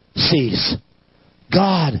sees.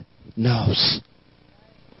 God knows.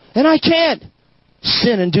 And I can't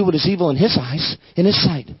sin and do what is evil in His eyes, in His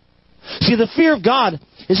sight. See, the fear of God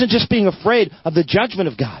isn't just being afraid of the judgment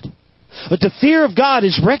of God. But the fear of God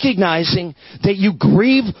is recognizing that you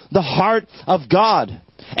grieve the heart of God.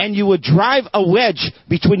 And you would drive a wedge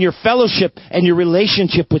between your fellowship and your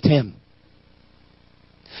relationship with Him.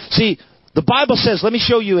 See, the Bible says, let me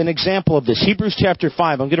show you an example of this. Hebrews chapter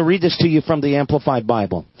 5. I'm going to read this to you from the Amplified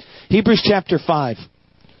Bible. Hebrews chapter 5,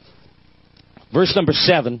 verse number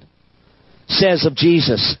 7, says of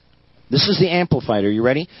Jesus, this is the Amplified. Are you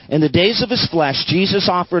ready? In the days of His flesh, Jesus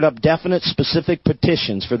offered up definite, specific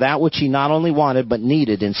petitions for that which He not only wanted, but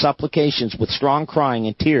needed in supplications with strong crying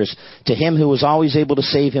and tears to Him who was always able to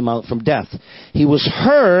save Him out from death. He was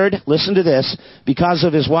heard, listen to this, because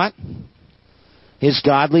of His what? His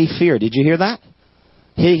godly fear. Did you hear that?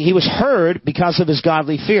 He was heard because of His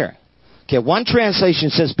godly fear. Okay, one translation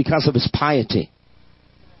says because of His piety.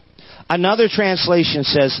 Another translation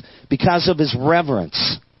says because of His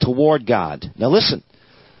reverence toward God. Now listen,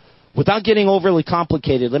 without getting overly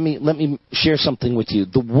complicated, let me share something with you.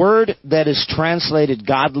 The word that is translated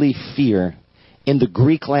godly fear in the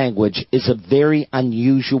Greek language is a very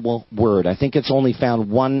unusual word. I think it's only found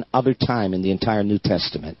one other time in the entire New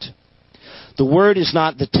Testament. The word is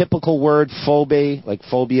not the typical word phobia, like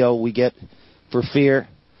phobia we get for fear.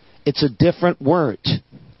 It's a different word.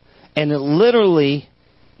 And it literally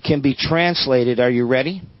can be translated, are you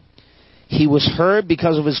ready? He was heard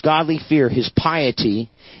because of His godly fear, His piety,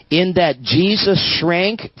 in that Jesus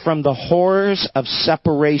shrank from the horrors of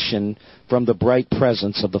separation from the bright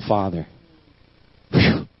presence of the Father.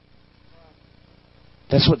 Whew.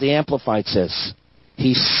 That's what the Amplified says.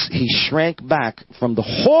 He shrank back from the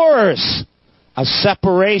horrors of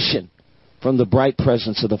separation from the bright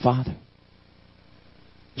presence of the Father.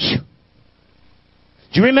 Phew.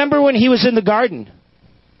 Do you remember when he was in the garden?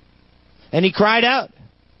 And he cried out.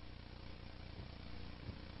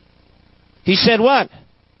 He said what?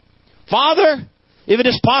 Father, if it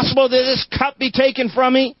is possible that this cup be taken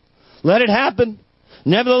from me, let it happen.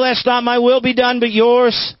 Nevertheless, not my will be done, but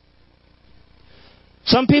yours.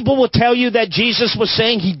 Some people will tell you that Jesus was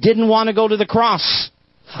saying he didn't want to go to the cross.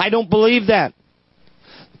 I don't believe that.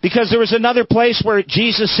 Because there was another place where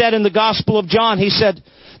Jesus said in the Gospel of John, he said,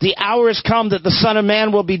 the hour has come that the Son of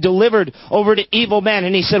Man will be delivered over to evil men.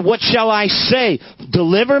 And he said, what shall I say?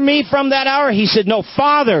 Deliver me from that hour? He said, no,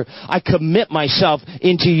 Father, I commit myself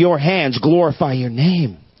into your hands. Glorify your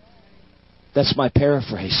name. That's my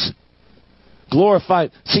paraphrase. Glorify.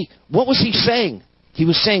 See, what was he saying? He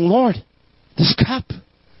was saying, Lord, this cup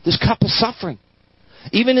of suffering.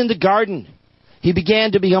 Even in the garden, he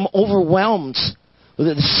began to become overwhelmed with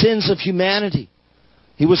the sins of humanity.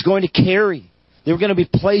 He was going to carry. They were going to be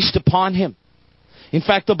placed upon him. In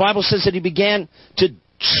fact, the Bible says that he began to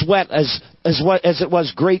sweat as it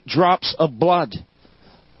was great drops of blood.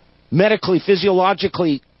 Medically,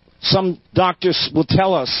 physiologically, some doctors will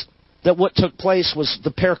tell us that what took place was the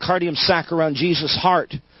pericardium sac around Jesus'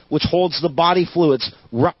 heart, which holds the body fluids,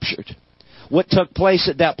 ruptured. What took place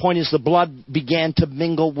at that point is the blood began to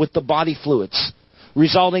mingle with the body fluids,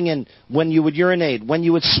 resulting in when you would urinate, when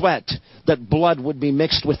you would sweat, that blood would be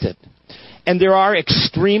mixed with it. And there are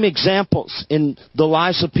extreme examples in the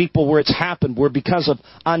lives of people where it's happened, where because of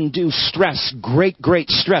undue stress, great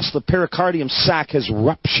stress, the pericardium sac has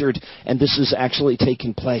ruptured, and this is actually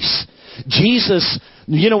taking place. Jesus,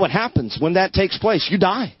 you know what happens when that takes place? You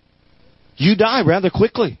die. You die rather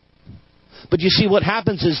quickly. But you see, what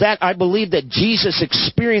happens is that I believe that Jesus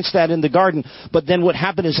experienced that in the garden, but then what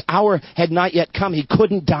happened is hour had not yet come. He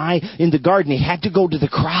couldn't die in the garden. He had to go to the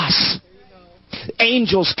cross.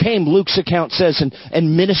 Angels came, Luke's account says,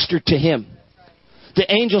 and ministered to him. The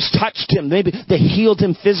angels touched him. Maybe they healed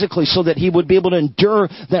him physically so that he would be able to endure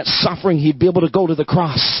that suffering. He'd be able to go to the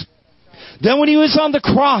cross. Then when he was on the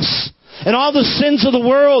cross and all the sins of the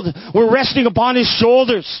world were resting upon his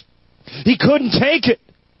shoulders, he couldn't take it.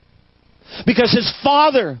 Because his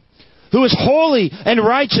Father, who is holy and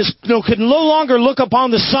righteous, could no longer look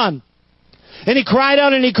upon the Son. And he cried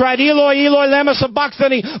out and he cried, Eloi, Eloi, lama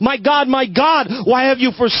sabachthani, my God, why have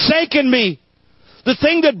you forsaken me? The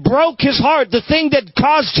thing that broke his heart, the thing that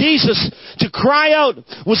caused Jesus to cry out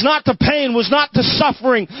was not the pain, was not the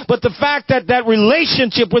suffering, but the fact that that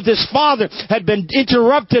relationship with his Father had been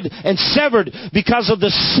interrupted and severed because of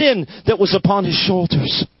the sin that was upon his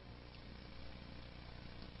shoulders.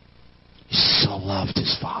 He so loved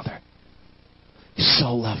his Father. He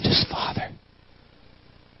so loved his Father.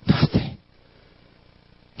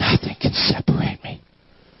 Nothing can separate me.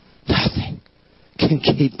 Nothing can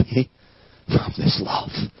keep me from this love.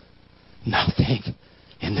 Nothing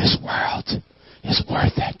in this world is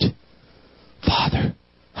worth it. Father,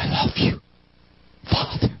 I love you.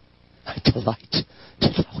 Father, I delight to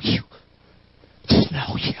know you. To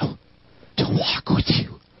know you. To walk with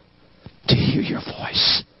you. To hear your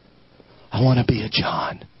voice. I want to be a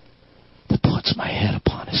John that puts my head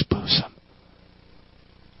upon his bosom.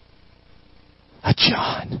 A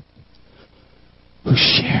John who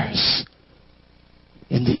shares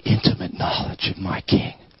in the intimate knowledge of my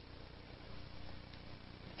King.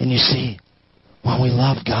 And you see, when we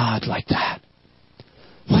love God like that,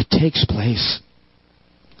 what takes place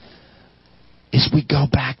is we go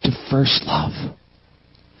back to first love.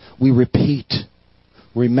 We repeat.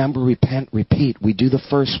 Remember, repent, repeat. We do the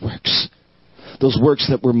first works. Those works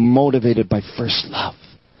that were motivated by first love.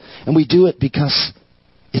 And we do it because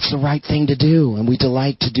it's the right thing to do, and we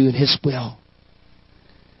delight to do in his will.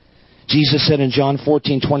 Jesus said in John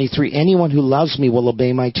 14:23, anyone who loves me will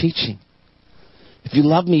obey my teaching. If you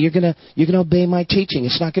love me, you're going to obey my teaching.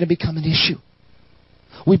 It's not going to become an issue.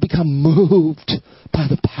 We become moved by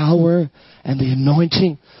the power and the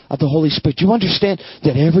anointing of the Holy Spirit. Do you understand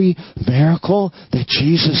that every miracle that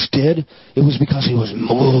Jesus did, it was because he was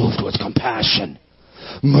moved with compassion.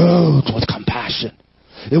 Moved with compassion.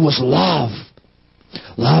 It was love.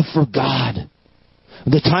 Love for God.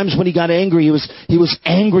 The times when he got angry, he was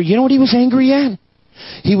angry. You know what he was angry at?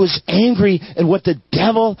 He was angry at what the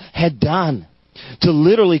devil had done to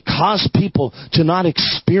literally cause people to not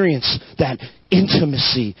experience that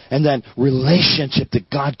intimacy and that relationship that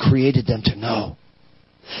God created them to know.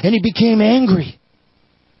 And he became angry.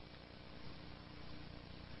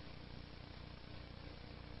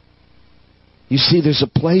 You see, there's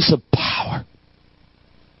a place of power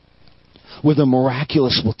where the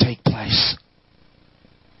miraculous will take place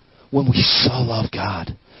when we so love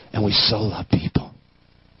God and we so love people.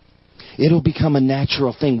 It'll become a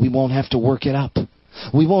natural thing. We won't have to work it up.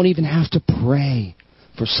 We won't even have to pray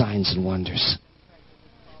for signs and wonders.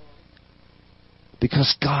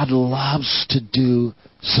 Because God loves to do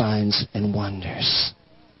signs and wonders.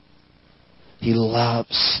 He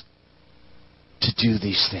loves to do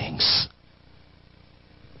these things.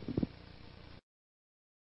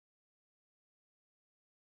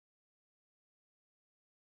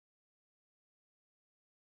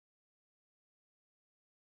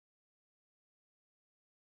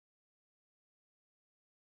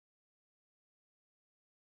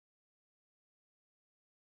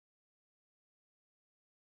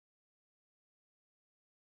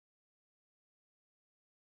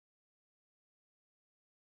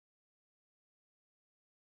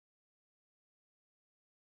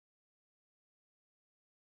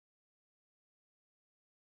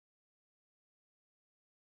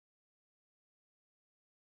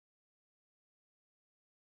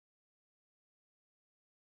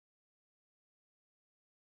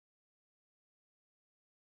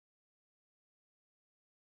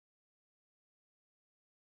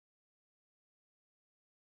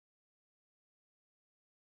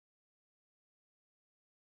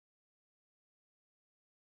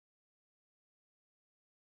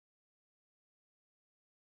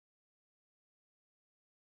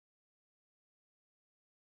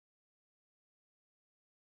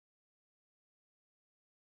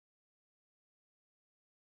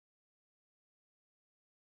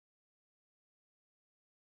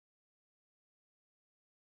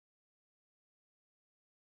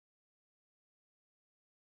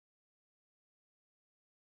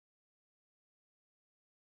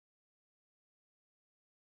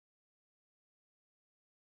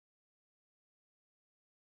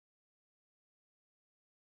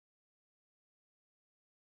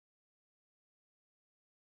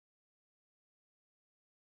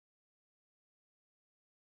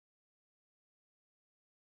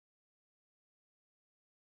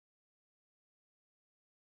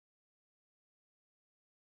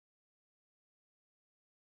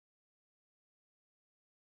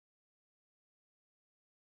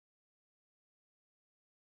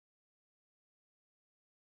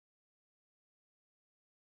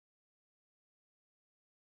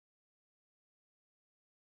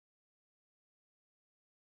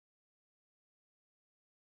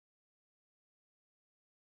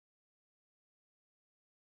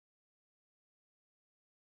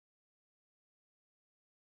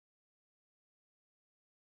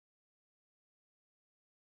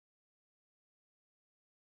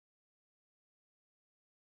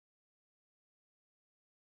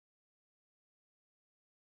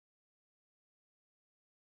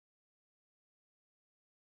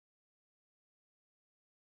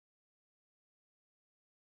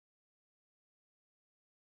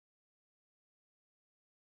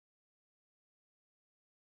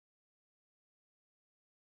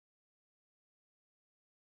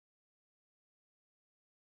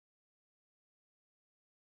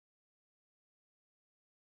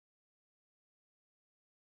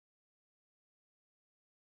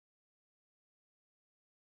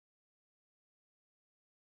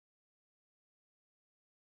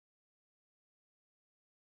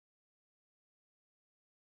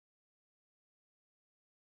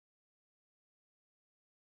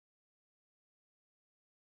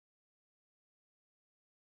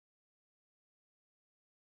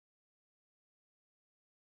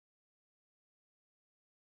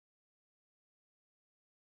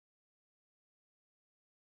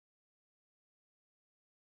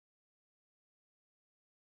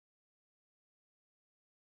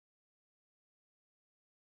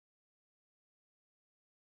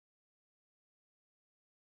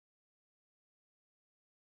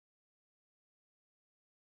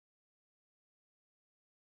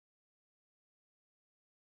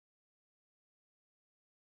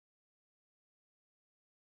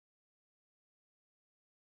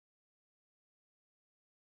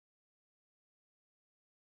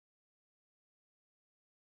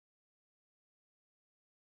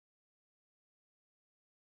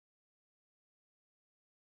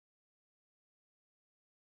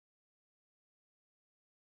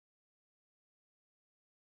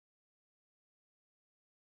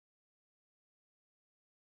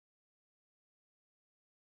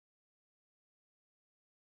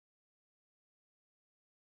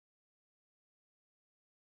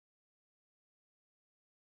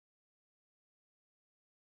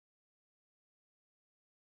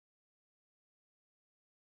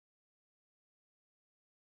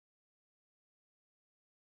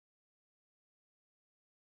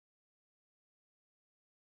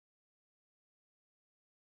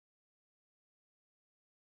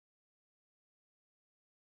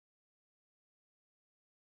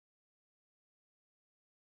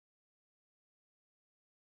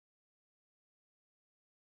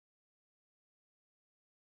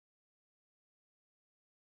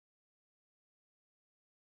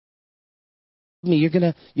 me, you're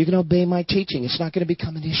gonna obey my teaching. It's not going to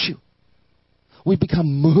become an issue. We become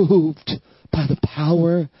moved by the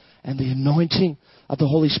power and the anointing of the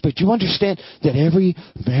Holy Spirit. You understand that every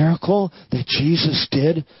miracle that Jesus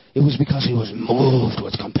did, it was because he was moved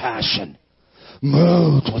with compassion.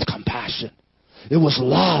 Moved with compassion. It was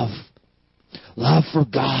love. Love for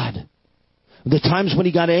God. The times when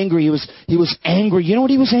he got angry, he was angry. You know what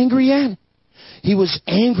he was angry at? He was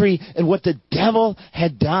angry at what the devil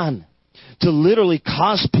had done to literally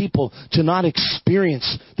cause people to not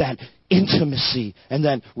experience that intimacy and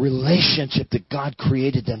that relationship that God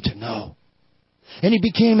created them to know. And he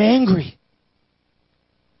became angry.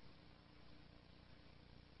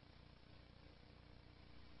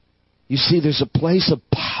 You see, there's a place of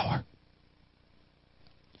power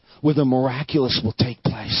where the miraculous will take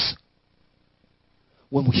place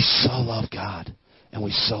when we so love God and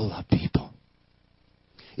we so love people.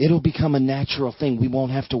 It'll become a natural thing. We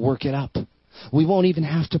won't have to work it up. We won't even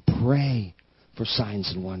have to pray for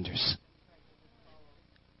signs and wonders.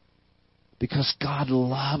 Because God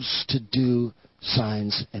loves to do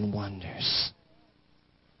signs and wonders.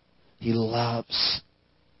 He loves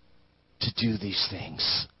to do these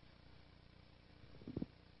things.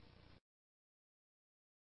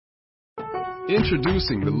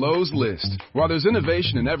 Introducing the Lowe's List. While there's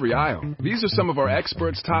innovation in every aisle, these are some of our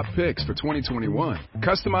experts' top picks for 2021.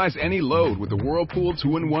 Customize any load with the Whirlpool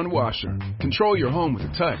 2-in-1 washer. Control your home with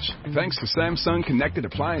a touch thanks to Samsung Connected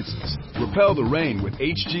Appliances. Repel the rain with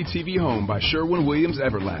HGTV Home by Sherwin-Williams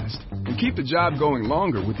Everlast. And keep the job going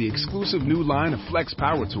longer with the exclusive new line of Flex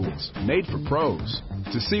Power Tools, made for pros.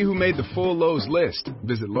 To see who made the full Lowe's list,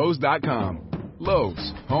 visit Lowe's.com.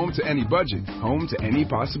 Lowe's, home to any budget, home to any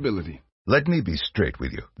possibility. Let me be straight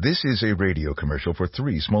with you. This is a radio commercial for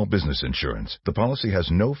 3 Small Business Insurance. The policy has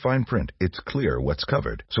no fine print. It's clear what's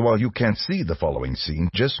covered. So while you can't see the following scene,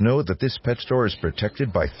 just know that this pet store is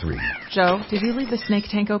protected by 3. Joe, did you leave the snake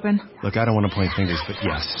tank open? Look, I don't want to point fingers, but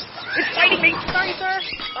yes. It's fighting me. Sorry, sir.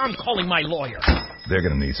 I'm calling my lawyer. They're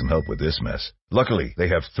going to need some help with this mess. Luckily, they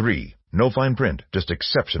have 3. No fine print, just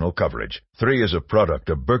exceptional coverage. 3 is a product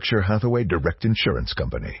of Berkshire Hathaway Direct Insurance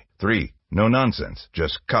Company. 3. No nonsense,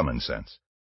 just common sense.